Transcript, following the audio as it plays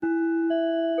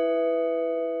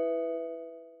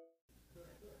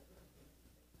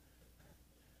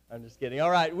I'm just kidding. All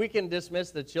right, we can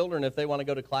dismiss the children if they want to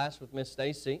go to class with Miss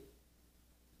Stacy.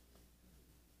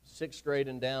 6th grade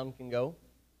and down can go.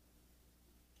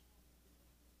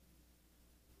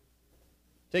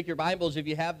 Take your Bibles, if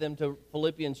you have them, to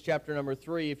Philippians chapter number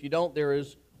 3. If you don't, there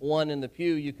is one in the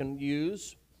pew you can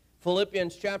use.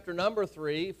 Philippians chapter number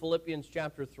 3. Philippians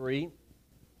chapter 3.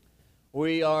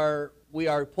 We are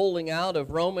pulling out of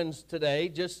Romans today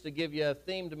just to give you a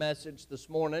themed message this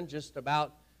morning, just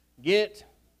about get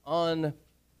in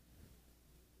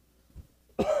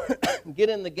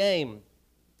the game.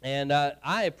 And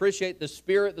I appreciate the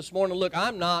spirit this morning. Look,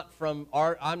 I'm not from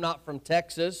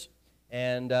Texas,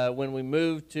 and when we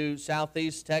moved to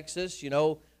Southeast Texas,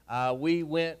 we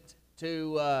went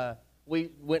to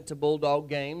Bulldog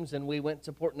games, and we went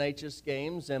to Port Neches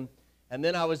games, and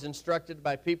then I was instructed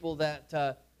by people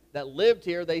that lived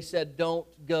here. They said,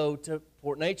 "Don't go to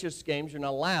Port Neches games. You're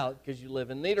not allowed because you live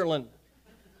in Nederland."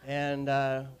 And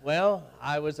I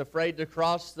was afraid to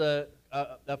cross the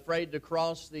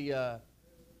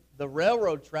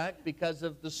railroad track because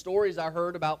of the stories I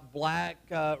heard about black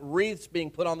wreaths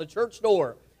being put on the church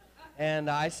door. And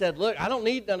I said, "Look, I don't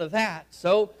need none of that."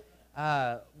 So,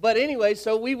 but anyway,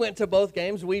 so we went to both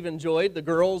games. We've enjoyed. The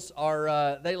girls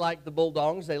they like the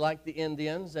Bulldogs, they like the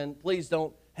Indians, and please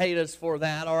don't hate us for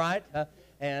that, all right?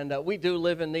 And we do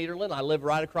live in Nederland. I live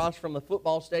right across from the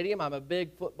football stadium. I'm a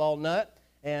big football nut,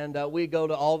 and we go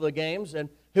to all the games. And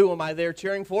who am I there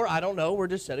cheering for? I don't know. We're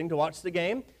just sitting to watch the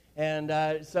game. And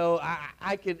so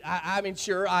I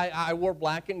wore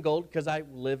black and gold because I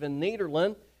live in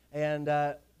Nederland. And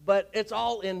but it's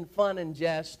all in fun and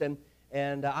jest,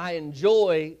 and I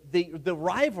enjoy the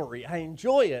rivalry. I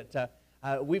enjoy it.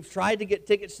 We've tried to get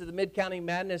tickets to the Mid-County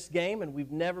Madness game, and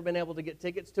we've never been able to get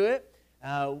tickets to it.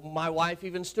 My wife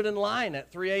even stood in line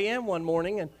at 3 a.m. one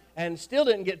morning and still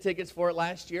didn't get tickets for it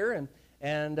last year.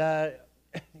 And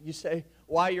you say,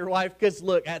 why your wife? Because,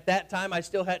 look, at that time, I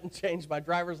still hadn't changed my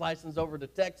driver's license over to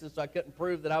Texas, so I couldn't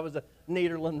prove that I was a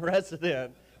Nederland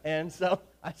resident. And so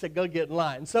I said, go get in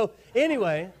line. So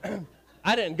anyway,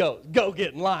 I didn't go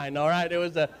get in line, all right? It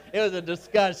was a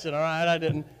discussion, all right? I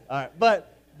didn't, all right.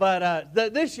 But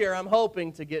this year I'm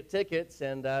hoping to get tickets,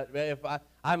 and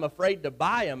I'm afraid to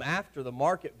buy them after the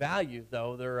market value,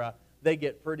 though. They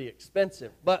get pretty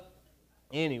expensive. But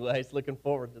anyways, looking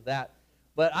forward to that.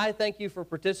 But I thank you for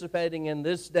participating in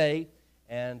this day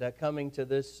and coming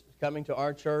to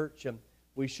our church. And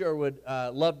we sure would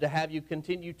love to have you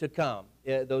continue to come,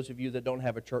 those of you that don't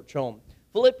have a church home.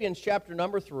 Philippians chapter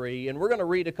number 3, and we're going to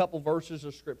read a couple verses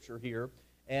of Scripture here.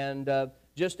 And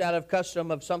just out of custom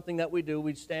of something that we do,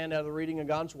 we stand out of the reading of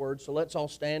God's Word. So let's all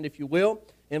stand, if you will,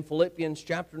 in Philippians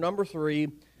chapter number 3,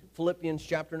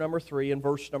 and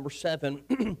verse number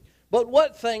 7. But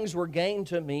what things were gained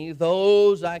to me,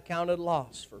 those I counted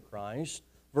loss for Christ.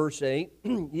 Verse 8,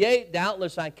 yea,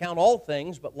 doubtless I count all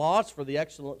things, but loss for the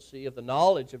excellency of the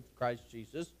knowledge of Christ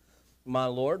Jesus, my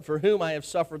Lord, for whom I have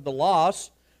suffered the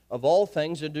loss of all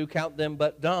things, and do count them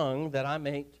but dung, that I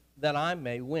may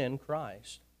win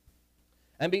Christ,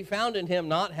 and be found in him,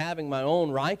 not having my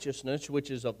own righteousness,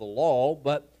 which is of the law,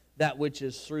 but that which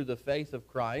is through the faith of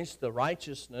Christ, the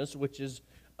righteousness which is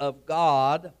of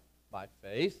God by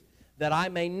faith, that I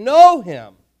may know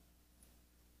him,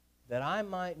 that I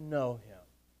might know him.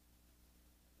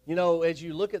 You know, as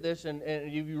you look at this and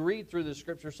you read through the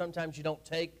Scripture, sometimes you don't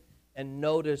take and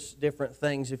notice different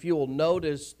things. If you will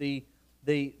notice the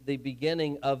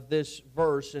beginning of this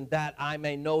verse, and that I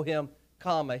may know him,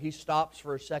 comma, he stops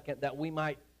for a second, that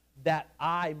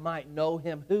I might know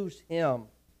him. Who's him?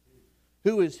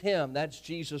 Who is him? That's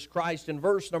Jesus Christ. In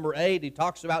verse number 8, he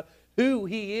talks about who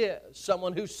he is,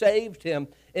 someone who saved him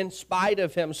in spite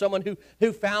of him, someone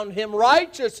who found him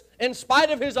righteous in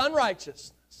spite of his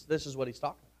unrighteousness. This is what he's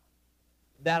talking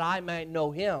about. That I might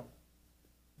know him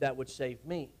that would save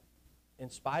me in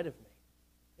spite of me,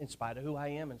 in spite of who I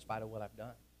am, in spite of what I've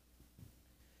done.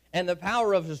 And the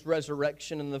power of his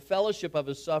resurrection and the fellowship of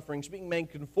his sufferings, being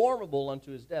made conformable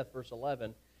unto his death, verse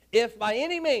 11, if by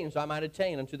any means I might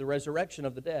attain unto the resurrection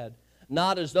of the dead,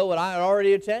 not as though I had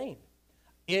already attained.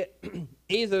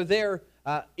 Either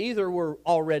were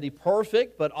already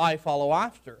perfect, but I follow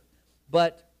after.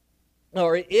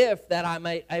 Or if that I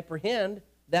may apprehend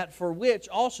that for which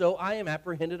also I am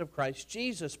apprehended of Christ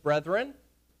Jesus. Brethren,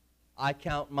 I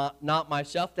count not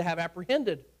myself to have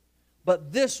apprehended.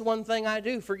 But this one thing I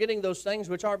do, forgetting those things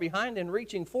which are behind and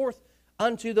reaching forth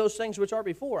unto those things which are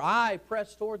before, I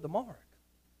press toward the mark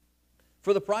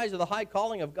for the prize of the high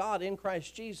calling of God in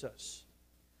Christ Jesus.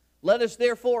 Let us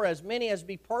therefore, as many as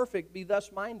be perfect, be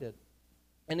thus minded.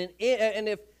 And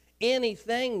if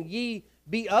anything ye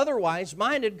be otherwise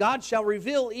minded, God shall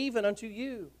reveal even unto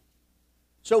you.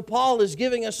 So Paul is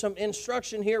giving us some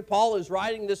instruction here. Paul is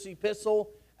writing this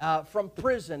epistle from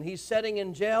prison. He's sitting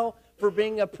in jail for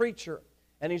being a preacher.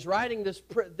 And he's writing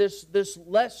this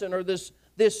lesson or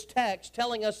this text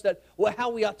telling us that how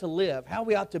we ought to live, how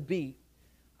we ought to be.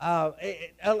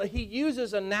 He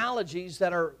uses analogies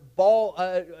that are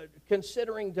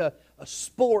considering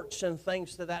sports and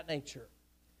things to that nature.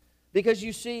 Because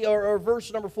you see, or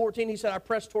verse number 14, he said, I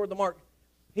press toward the mark.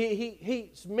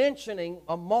 He's mentioning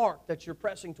a mark that you're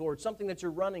pressing towards, something that you're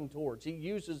running towards. He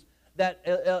uses that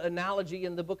analogy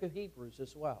in the book of Hebrews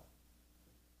as well.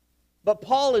 But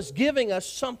Paul is giving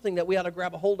us something that we ought to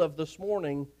grab a hold of this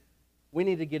morning. We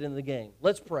need to get in the game.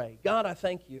 Let's pray. God, I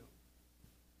thank you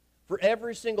for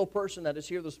every single person that is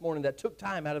here this morning that took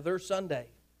time out of their Sunday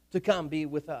to come be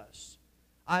with us.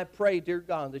 I pray, dear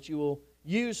God, that you will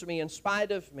use me in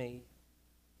spite of me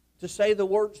to say the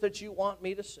words that you want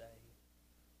me to say.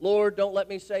 Lord, don't let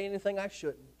me say anything I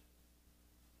shouldn't.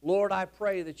 Lord, I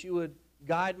pray that you would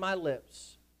guide my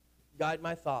lips, guide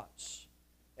my thoughts.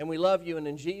 And we love you, and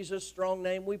in Jesus' strong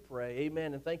name we pray.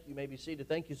 Amen. And thank you. You may be seated.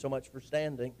 Thank you so much for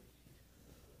standing.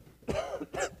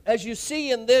 As you see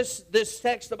in this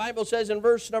text, the Bible says in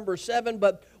verse number 7,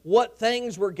 but what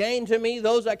things were gained to me,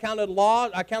 those I counted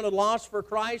loss for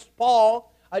Christ.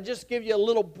 Paul, I just give you a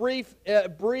little brief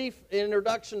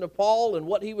introduction to Paul and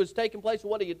what he was taking place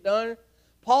and what he had done.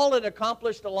 Paul had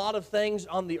accomplished a lot of things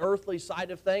on the earthly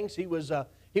side of things. He was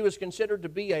considered to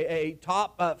be a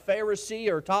top Pharisee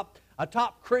or a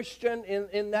top Christian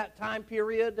in that time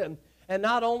period. And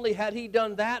not only had he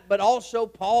done that, but also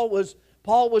Paul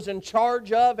was in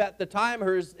charge of, at the time,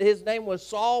 his name was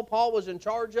Saul, Paul was in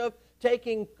charge of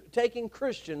taking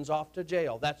Christians off to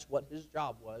jail. That's what his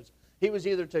job was. He was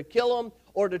either to kill them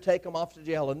or to take them off to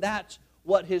jail. And that's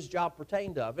what his job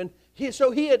pertained of. And so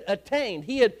he had attained,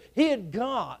 he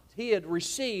had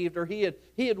received, or he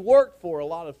had worked for a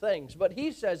lot of things. But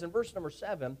he says in verse number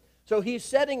 7, so he's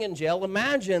sitting in jail.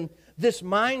 Imagine this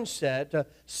mindset,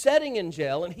 sitting in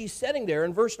jail, and he's sitting there.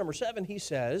 In verse number 7, he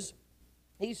says,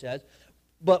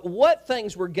 but what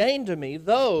things were gained to me,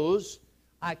 those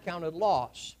I counted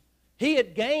loss. He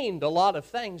had gained a lot of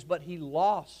things, but he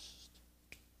lost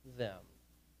them.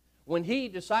 When he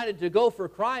decided to go for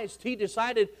Christ, he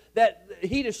decided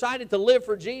to live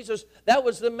for Jesus. That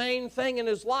was the main thing in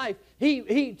his life.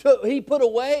 He put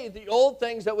away the old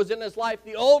things that was in his life,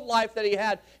 the old life that he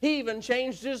had. He even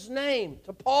changed his name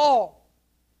to Paul.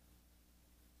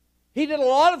 He did a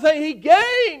lot of things he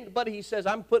gained, but he says,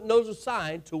 I'm putting those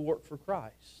aside to work for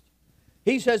Christ.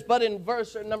 He says, but in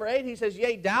verse number 8, he says,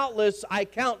 yea, doubtless I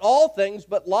count all things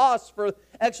but loss for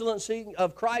excellency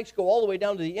of Christ. Go all the way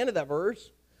down to the end of that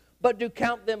verse. But do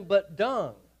count them but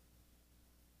dung,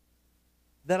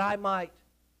 that I might,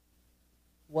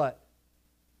 what?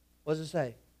 What does it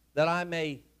say? That I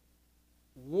may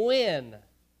win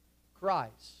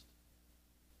Christ.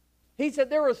 He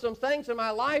said there were some things in my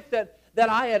life that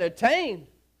I had attained,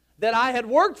 that I had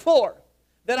worked for,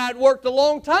 that I'd worked a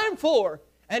long time for.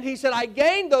 And he said, I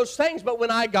gained those things, but when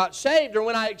I got saved, or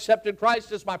when I accepted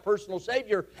Christ as my personal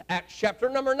Savior, Acts chapter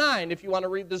number 9, if you want to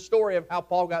read the story of how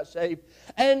Paul got saved.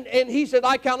 And he said,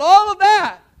 I count all of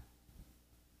that,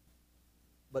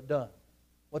 but dung.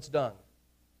 What's dung?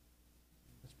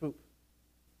 It's poop.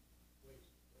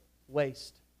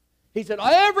 Waste. He said,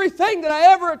 everything that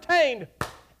I ever attained,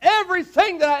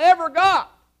 everything that I ever got,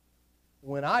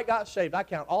 when I got saved, I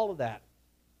count all of that.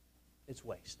 It's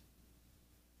waste.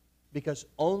 Because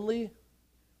only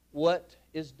what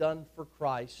is done for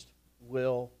Christ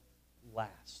will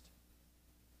last.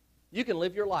 You can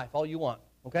live your life all you want,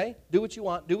 okay? Do what you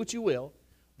want, do what you will.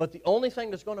 But the only thing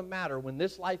that's going to matter when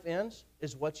this life ends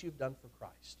is what you've done for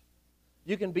Christ.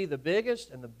 You can be the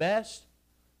biggest and the best.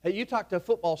 Hey, you talk to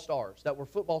football stars that were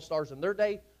football stars in their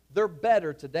day. They're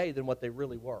better today than what they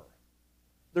really were.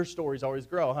 Their stories always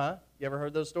grow, huh? You ever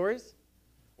heard those stories?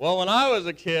 Well, when I was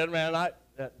a kid, man,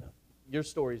 your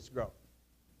stories grow.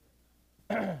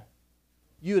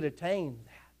 You had attained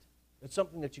that. It's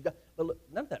something that you got. But look,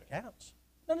 none of that counts.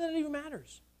 None of that even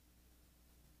matters.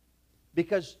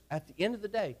 Because at the end of the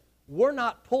day, we're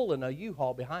not pulling a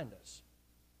U-Haul behind us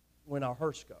when our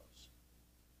hearse goes.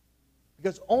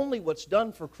 Because only what's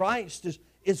done for Christ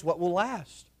is what will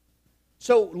last.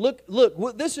 So look,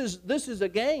 this is a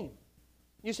game.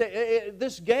 You say,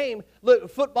 this game, look,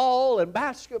 football and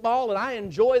basketball, and I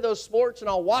enjoy those sports, and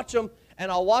I'll watch them,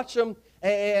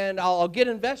 and I'll get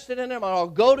invested in them, and I'll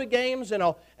go to games, and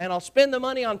I'll spend the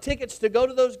money on tickets to go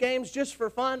to those games just for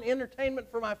fun,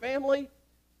 entertainment for my family.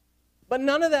 But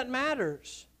none of that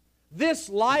matters. This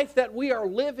life that we are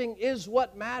living is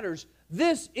what matters.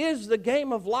 This is the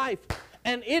game of life,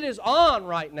 and it is on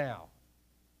right now.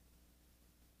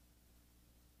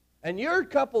 And you're a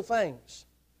couple things.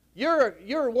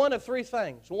 You're one of three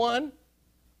things. One,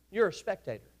 you're a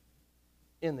spectator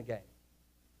in the game.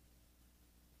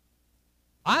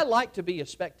 I like to be a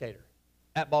spectator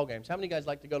at ball games. How many guys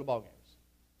like to go to ball games?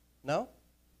 No?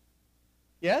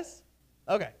 Yes?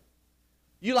 Okay.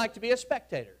 You like to be a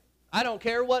spectator. I don't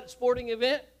care what sporting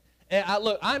event.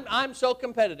 Look, I'm so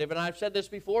competitive, and I've said this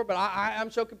before, but I'm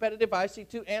so competitive. If I see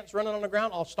two ants running on the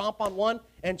ground, I'll stomp on one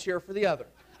and cheer for the other.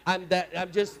 I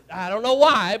don't know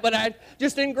why, but I'm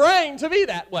just ingrained to be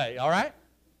that way, all right?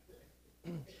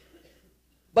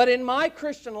 But in my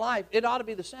Christian life, it ought to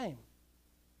be the same.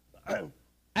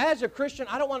 As a Christian,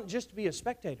 I don't want just to be a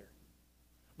spectator.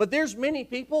 But there's many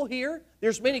people here,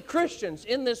 there's many Christians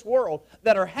in this world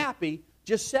that are happy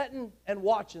just sitting and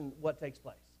watching what takes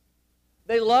place.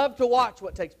 They love to watch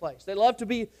what takes place. They love to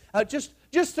be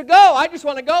just to go. I just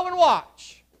want to go and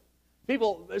watch.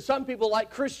 Some people like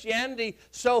Christianity,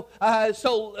 not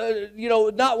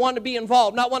want to be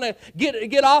involved, not want to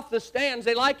get off the stands.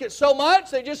 They like it so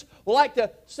much, they just like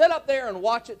to sit up there and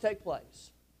watch it take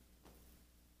place,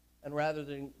 and rather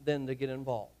than to get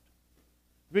involved.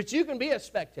 But you can be a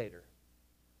spectator.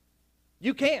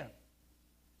 You can,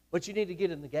 but you need to get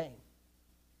in the game.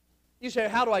 You say,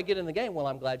 how do I get in the game? Well,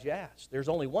 I'm glad you asked. There's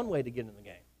only one way to get in the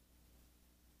game.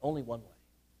 Only one way.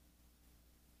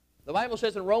 The Bible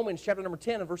says in Romans chapter number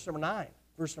 10 and verse number 9,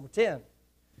 verse number 10,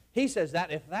 he says that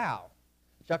if thou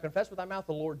shalt confess with thy mouth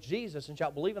the Lord Jesus and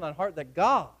shalt believe in thine heart that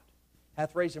God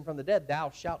hath raised him from the dead, thou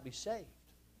shalt be saved.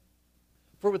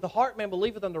 For with the heart man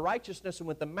believeth unto righteousness, and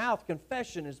with the mouth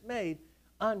confession is made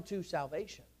unto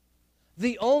salvation.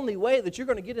 The only way that you're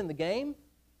going to get in the game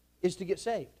is to get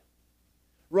saved.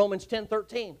 Romans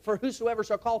 10:13, for whosoever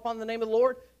shall call upon the name of the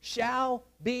Lord shall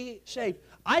be saved.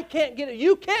 I can't get it.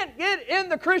 You can't get in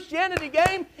the Christianity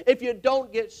game if you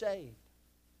don't get saved.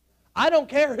 I don't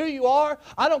care who you are.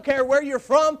 I don't care where you're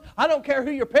from. I don't care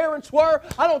who your parents were.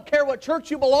 I don't care what church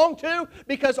you belong to,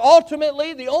 because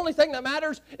ultimately the only thing that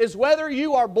matters is whether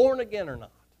you are born again or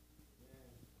not.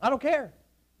 I don't care.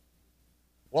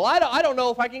 Well, I don't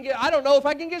know if I can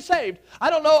get saved. I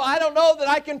don't know that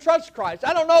I can trust Christ.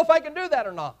 I don't know if I can do that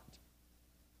or not.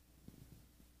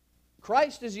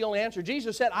 Christ is the only answer.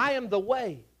 Jesus said, I am the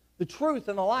way, the truth,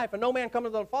 and the life, and no man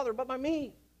cometh to the Father but by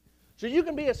me. So you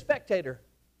can be a spectator.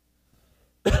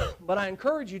 But I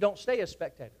encourage you, don't stay a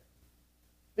spectator.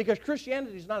 Because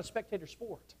Christianity is not a spectator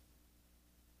sport.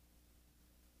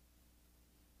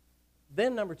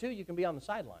 Then, number two, you can be on the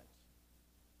sidelines.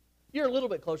 You're a little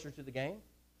bit closer to the game.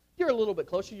 You're a little bit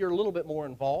closer. You're a little bit more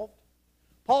involved.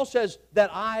 Paul says that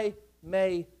I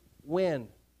may win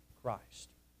Christ.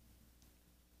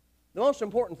 The most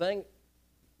important thing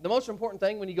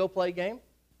when you go play a game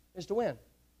is to win.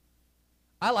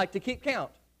 I like to keep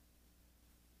count.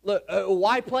 Look,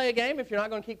 why play a game if you're not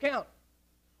going to keep count?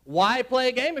 Why play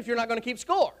a game if you're not going to keep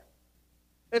score?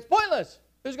 It's pointless.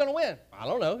 Who's going to win? I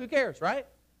don't know. Who cares, right?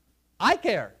 I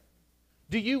care.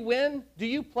 Do you win? Do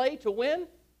you play to win?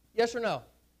 Yes or no?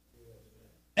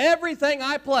 Everything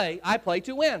I play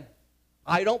to win.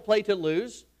 I don't play to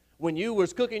lose. When you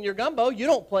was cooking your gumbo, you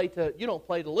don't play to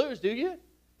lose, do you?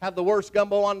 Have the worst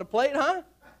gumbo on the plate, huh?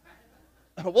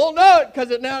 We'll know it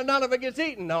because now none of it gets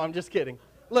eaten. No, I'm just kidding.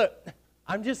 Look,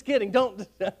 I'm just kidding. Don't.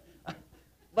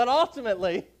 But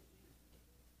ultimately,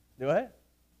 do I?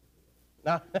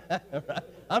 No.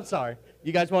 I'm sorry.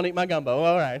 You guys won't eat my gumbo.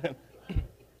 All right.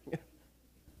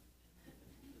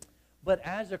 But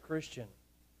as a Christian,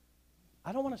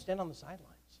 I don't want to stand on the sidelines.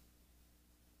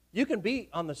 You can be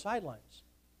on the sidelines.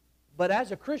 But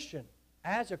as a Christian,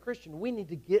 we need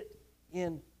to get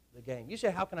in the game. You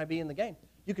say, how can I be in the game?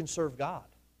 You can serve God.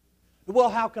 Well,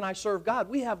 how can I serve God?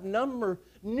 We have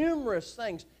numerous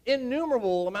things,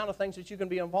 innumerable amount of things that you can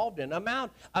be involved in,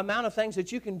 amount of things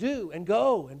that you can do and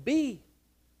go and be.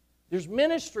 There's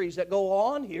ministries that go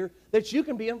on here that you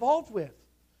can be involved with.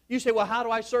 You say, well, how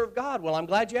do I serve God? Well, I'm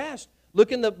glad you asked.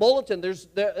 Look in the bulletin.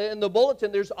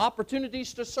 There's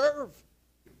opportunities to serve.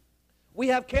 We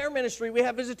have care ministry, we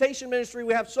have visitation ministry,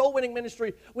 we have soul winning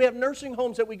ministry, we have nursing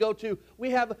homes that we go to, we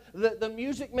have the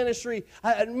music ministry,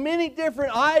 many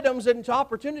different items and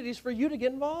opportunities for you to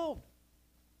get involved.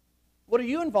 What are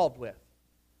you involved with?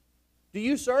 Do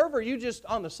you serve or are you just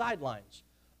on the sidelines?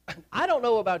 I don't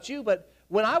know about you, but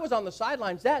when I was on the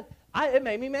sidelines, it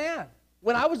made me mad.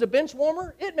 When I was a bench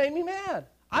warmer, it made me mad.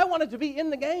 I wanted to be in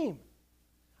the game.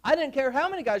 I didn't care how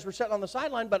many guys were sitting on the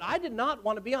sideline, but I did not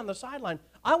want to be on the sideline.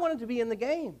 I wanted to be in the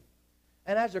game.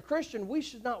 And as a Christian, we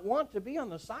should not want to be on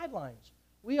the sidelines.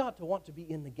 We ought to want to be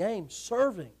in the game,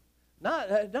 serving,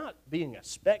 not being a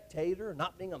spectator,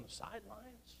 not being on the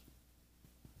sidelines.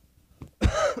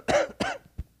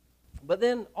 But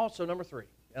then also number 3,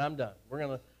 and I'm done. We're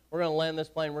gonna land this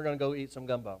plane. We're gonna go eat some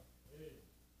gumbo.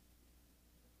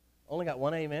 Only got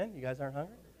one amen. You guys aren't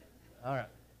hungry? All right.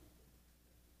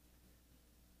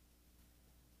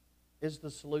 Is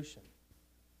the solution.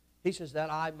 He says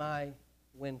that I might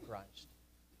win Christ.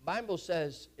 The Bible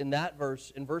says in that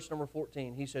verse, in verse number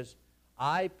 14, he says,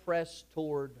 I press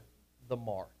toward the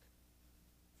mark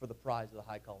for the prize of the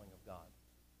high calling of God.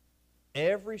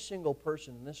 Every single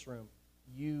person in this room,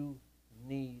 you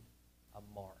need a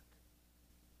mark.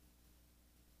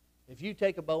 If you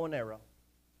take a bow and arrow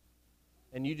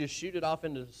and you just shoot it off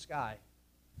into the sky,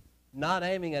 not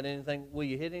aiming at anything, will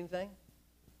you hit anything?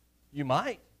 You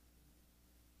might.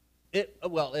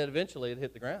 Eventually it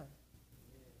hit the ground.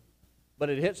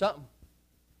 But it hit something.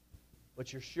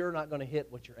 But you're sure not going to hit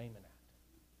what you're aiming at.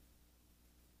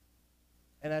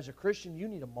 And as a Christian, you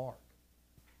need a mark.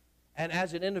 And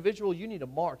as an individual, you need a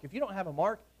mark. If you don't have a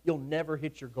mark, you'll never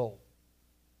hit your goal.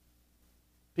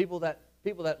 People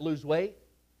that lose weight,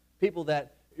 people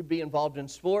that be involved in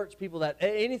sports, people that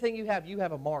anything you have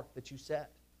a mark that you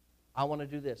set. I want to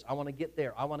do this. I want to get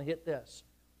there. I want to hit this.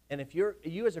 And if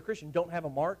you as a Christian don't have a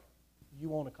mark, you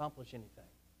won't accomplish anything.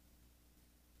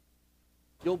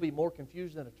 You'll be more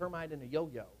confused than a termite in a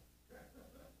yo-yo.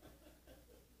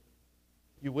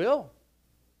 You will.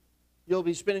 You'll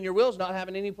be spinning your wheels, not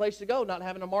having any place to go, not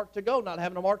having a mark to go, not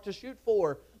having a mark to shoot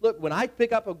for. Look, when I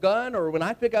pick up a gun or when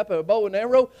I pick up a bow and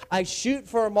arrow, I shoot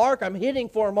for a mark. I'm hitting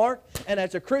for a mark. And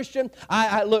as a Christian,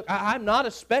 I'm not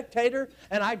a spectator,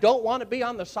 and I don't want to be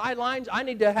on the sidelines. I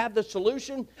need to have the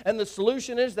solution, and the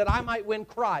solution is that I might win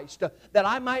Christ, that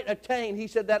I might attain. He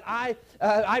said that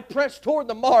I press toward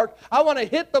the mark. I want to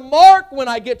hit the mark when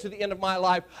I get to the end of my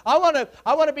life. I want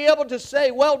to be able to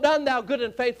say, well done, thou good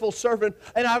and faithful servant.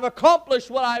 And I've accomplished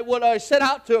what I set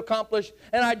out to accomplish,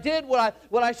 and I did what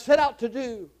I set out to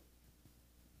do.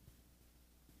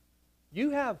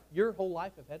 You have your whole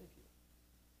life ahead of you.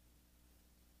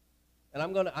 And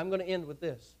I'm going to end with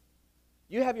this.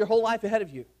 You have your whole life ahead of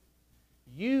you.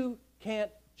 You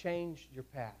can't change your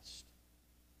past.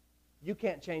 You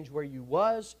can't change where you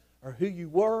was or who you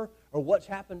were or what's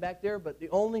happened back there, but the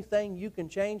only thing you can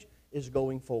change is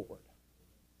going forward.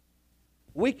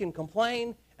 We can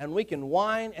complain and we can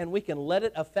whine and we can let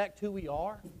it affect who we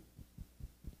are.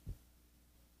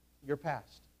 Your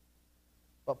past.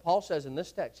 But Paul says in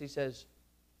this text, he says,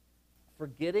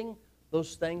 forgetting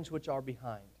those things which are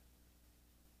behind.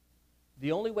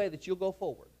 The only way that you'll go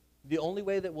forward, the only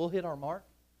way that we'll hit our mark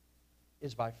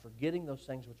is by forgetting those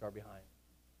things which are behind.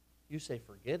 You say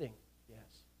forgetting?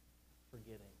 Yes,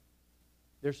 forgetting.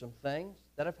 There's some things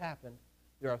that have happened.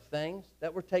 There are things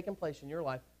that were taking place in your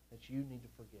life that you need to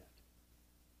forget.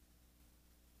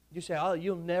 You say, oh,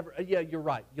 you'll never, yeah, you're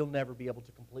right. You'll never be able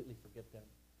to completely forget them.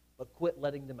 But quit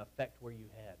letting them affect where you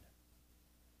head.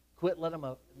 Quit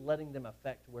letting them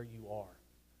affect where you are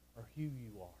or who you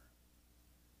are.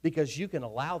 Because you can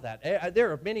allow that.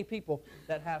 There are many people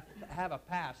that have a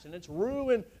past, and it's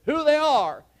ruined who they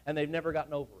are, and they've never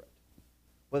gotten over it.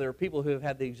 Well, there are people who have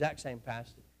had the exact same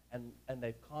past, and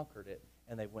they've conquered it,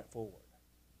 and they went forward.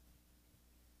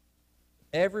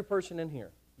 Every person in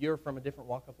here, you're from a different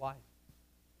walk of life.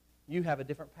 You have a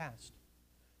different past.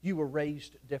 You were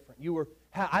raised different.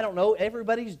 I don't know,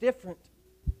 everybody's different.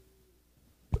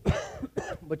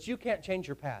 But you can't change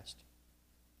your past.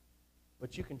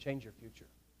 But you can change your future.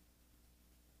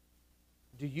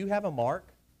 Do you have a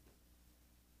mark?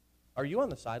 Are you on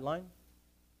the sideline?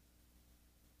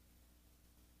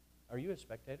 Are you a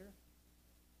spectator?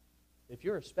 If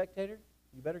you're a spectator,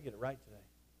 you better get it right today.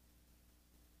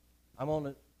 I'm on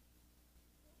it.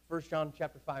 1 John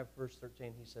chapter 5, verse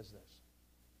 13, he says this.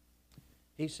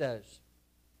 He says,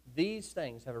 these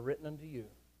things have I written unto you,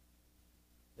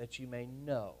 that you may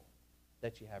know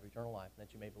that you have eternal life, and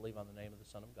that you may believe on the name of the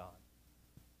Son of God.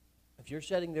 If you're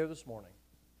sitting there this morning,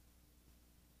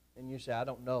 and you say, I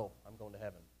don't know I'm going to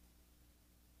heaven,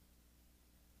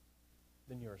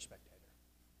 then you're a spectator.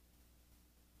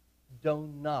 Do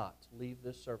not leave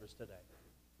this service today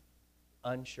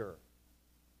unsure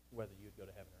whether you'd go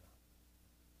to heaven or not.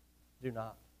 Do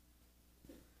not.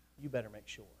 You better make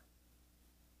sure.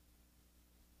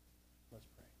 Let's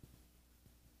pray.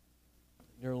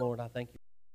 Dear Lord, I thank you.